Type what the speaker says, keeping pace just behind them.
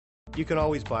You can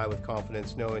always buy with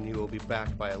confidence knowing you will be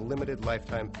backed by a limited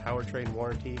lifetime powertrain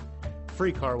warranty,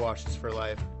 free car washes for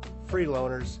life, free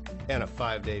loaners, and a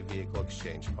 5-day vehicle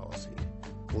exchange policy.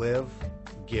 Live,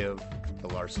 give, the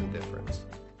Larson difference.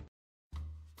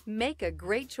 Make a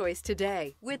great choice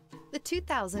today with the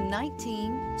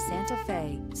 2019 Santa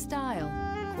Fe. Style,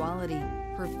 quality,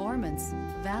 performance,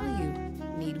 value.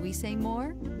 Need we say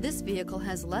more? This vehicle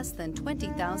has less than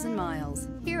 20,000 miles.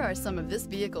 Here are some of this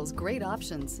vehicle's great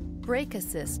options: brake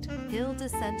assist, hill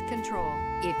descent control.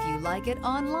 If you like it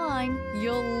online,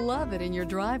 you'll love it in your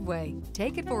driveway.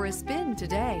 Take it for a spin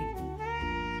today.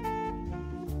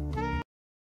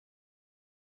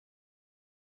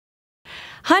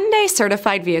 Hyundai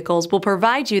certified vehicles will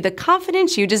provide you the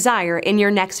confidence you desire in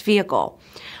your next vehicle.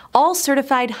 All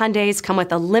certified Hyundais come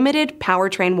with a limited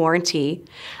powertrain warranty,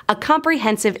 a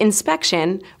comprehensive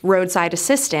inspection, roadside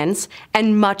assistance,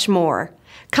 and much more.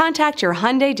 Contact your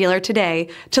Hyundai dealer today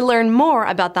to learn more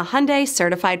about the Hyundai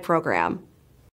Certified program.